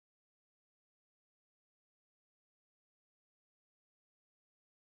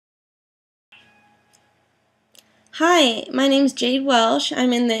Hi, my name is Jade Welsh.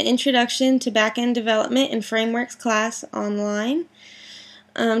 I'm in the Introduction to Backend Development and Frameworks class online.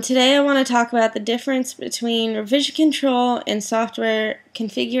 Today I want to talk about the difference between revision control and software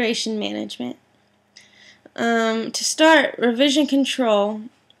configuration management. To start, revision control,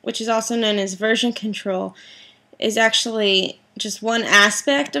 which is also known as version control, is actually just one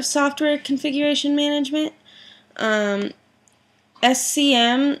aspect of software configuration management.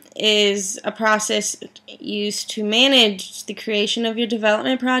 SCM is a process used to manage the creation of your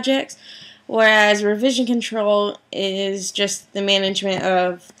development projects, whereas revision control is just the management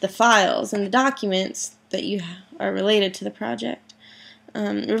of the files and the documents that you are related to the project.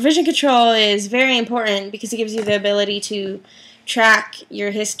 Revision control is very important because it gives you the ability to track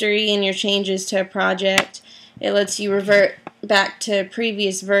your history and your changes to a project. It lets you revert back to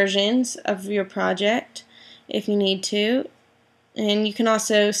previous versions of your project if you need to. And you can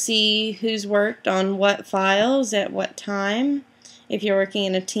also see who's worked on what files at what time if you're working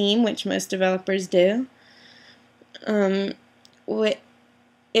in a team, which most developers do. It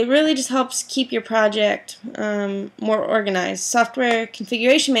really just helps keep your project more organized. Software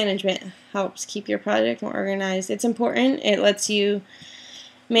configuration management helps keep your project more organized. It's important. It lets you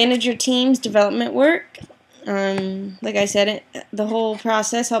manage your team's development work. Like I said, the whole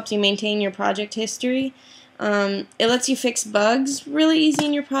process helps you maintain your project history. It lets you fix bugs really easy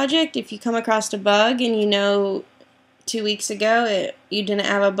in your project. If you come across a bug and you know 2 weeks ago you didn't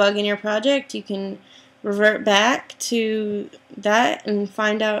have a bug in your project, you can revert back to that and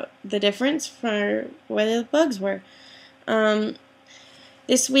find out the difference for where the bugs were.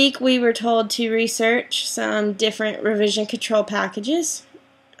 This week we were told to research some different revision control packages.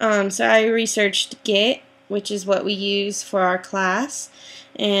 So I researched Git, which is what we use for our class,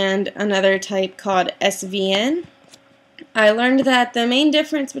 and another type called SVN. I learned that the main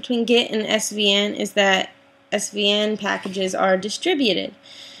difference between Git and SVN is that SVN packages are distributed.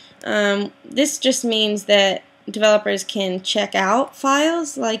 This just means that developers can check out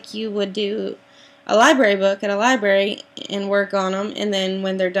files like you would do a library book at a library and work on them, and then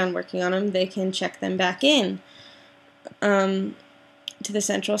when they're done working on them they can check them back in to the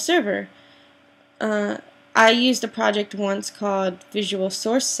central server. I used a project once called Visual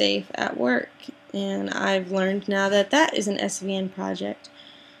Source Safe at work, and I've learned now that that is an SVN project.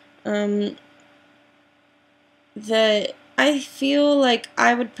 I feel like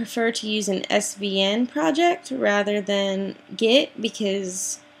I would prefer to use an SVN project rather than Git,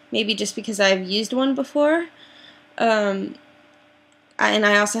 because maybe just because I've used one before. And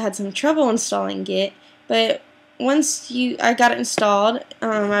I also had some trouble installing Git, but once I got it installed,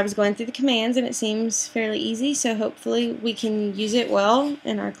 I was going through the commands and it seems fairly easy, so hopefully we can use it well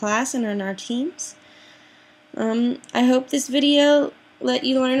in our class and in our teams. I hope this video let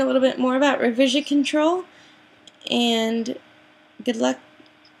you learn a little bit more about revision control, and good luck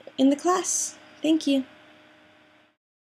in the class. Thank you.